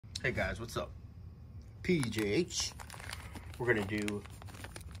Hey guys, what's up? PJH. We're gonna do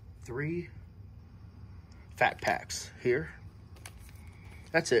 3 fat packs here.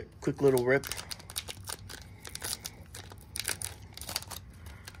 That's it. Quick little rip.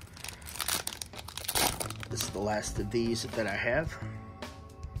 This is the last of these that I have.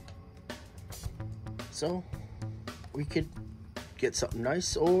 So we could get something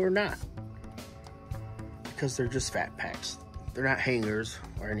nice or not, because they're just fat packs. They're not hangers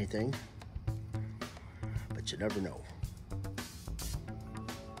or anything, but you never know.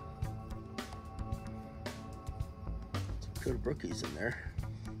 Some good rookies in there.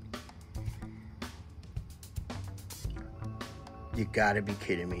 You gotta be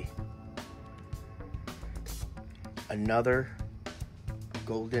kidding me. Another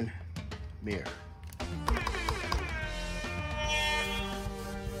golden mirror.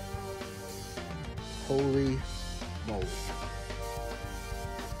 Holy moly.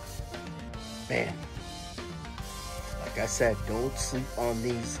 Man, like I said, don't sleep on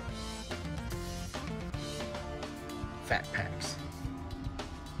these fat packs.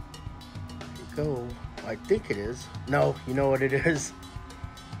 Here you go. I think it is. No, you know what it is?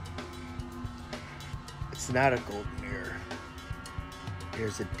 It's not a golden mirror.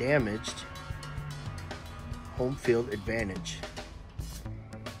 There's a damaged home field advantage.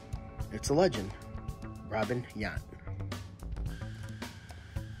 It's a legend. Robin Yount.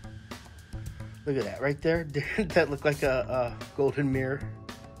 Look at that right there. Didn't that look like a golden mirror?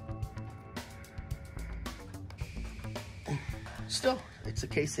 Still, it's a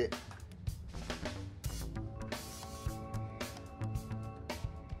case hit.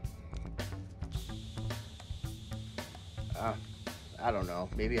 I don't know.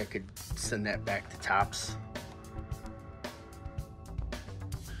 Maybe I could send that back to Topps.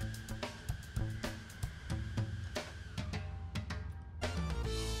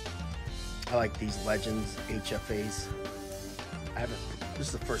 I like these Legends HFAs. This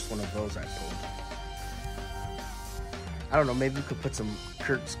is the first one of those I pulled. I don't know, maybe we could put some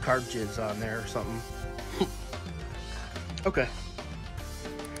Kurt's card jids on there or something. Okay.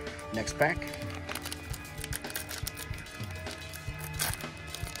 Next pack.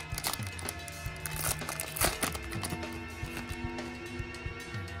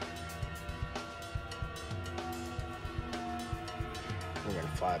 We're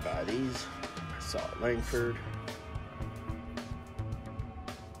gonna fly by these. I saw Langford.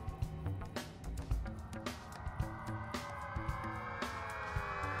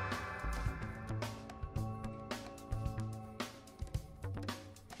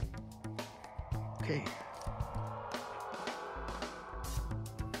 Okay.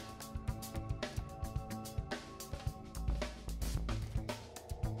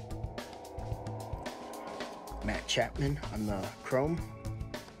 Matt Chapman on the chrome.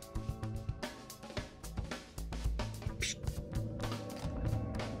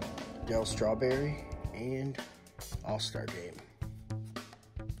 Darryl Strawberry and All-Star Game.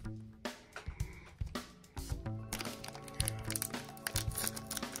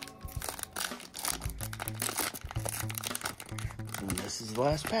 And this is the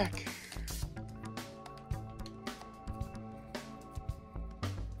last pack.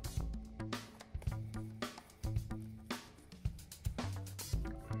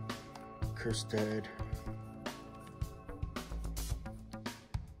 Kerstead,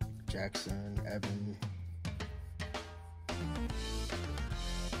 Jackson, Evan,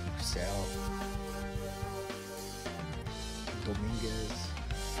 Sal, Dominguez,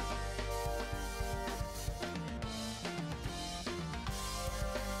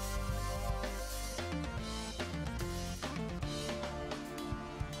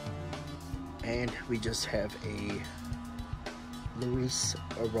 and we just have a Luis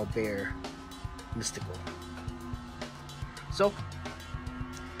Robert Mystical. So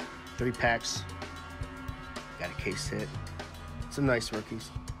 3 packs, got a case hit, some nice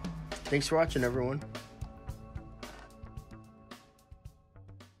rookies. Thanks for watching, everyone.